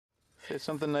Say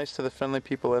something nice to the friendly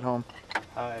people at home.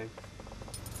 Hi.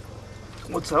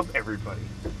 What's up, everybody?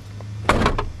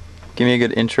 Give me a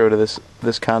good intro to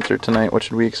this concert tonight. What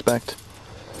should we expect?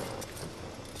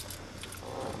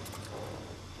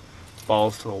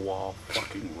 Balls to the wall,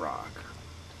 fucking rock.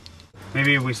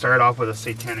 Maybe if we start off with a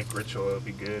satanic ritual, it would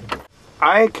be good.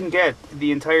 I can get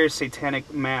the entire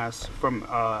satanic mass from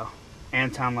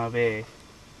Anton LaVey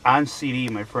on CD.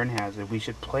 My friend has it. We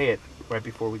should play it right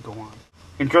before we go on.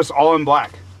 And dress all in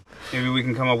black. Maybe we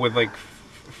can come up with like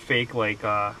fake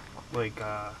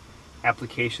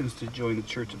applications to join the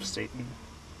Church of Satan,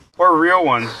 or real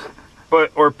ones,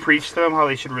 or preach to them how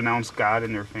they should renounce God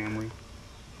and their family.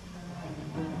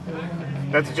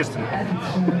 That's just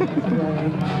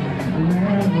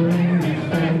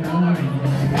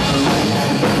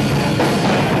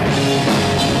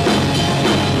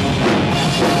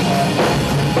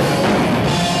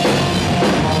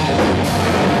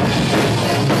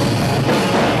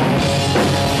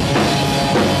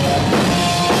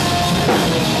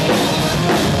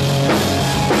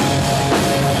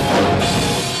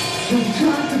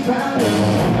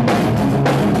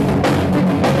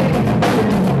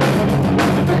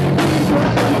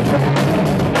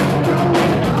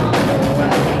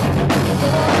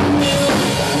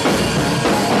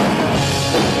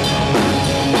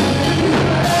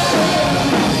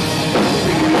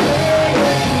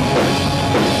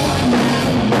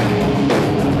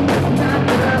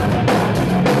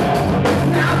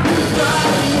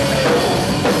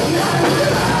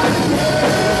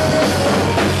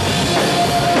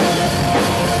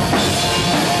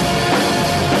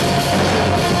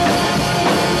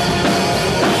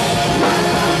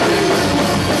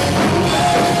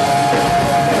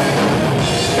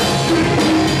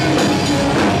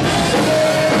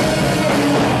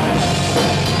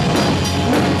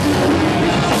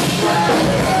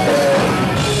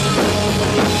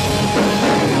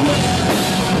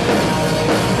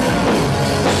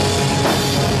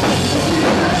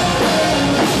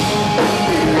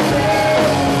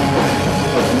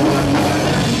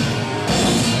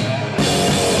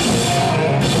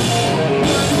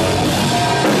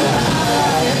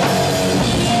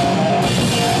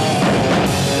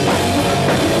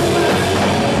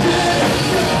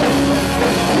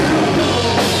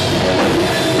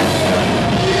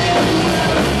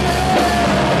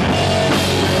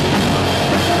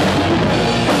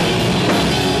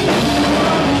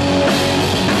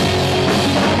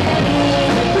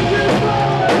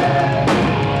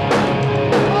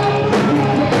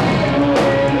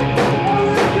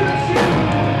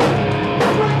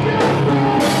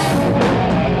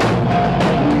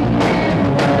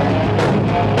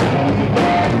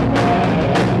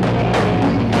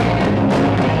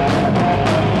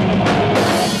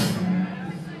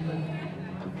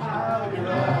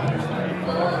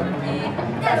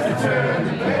That's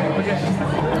the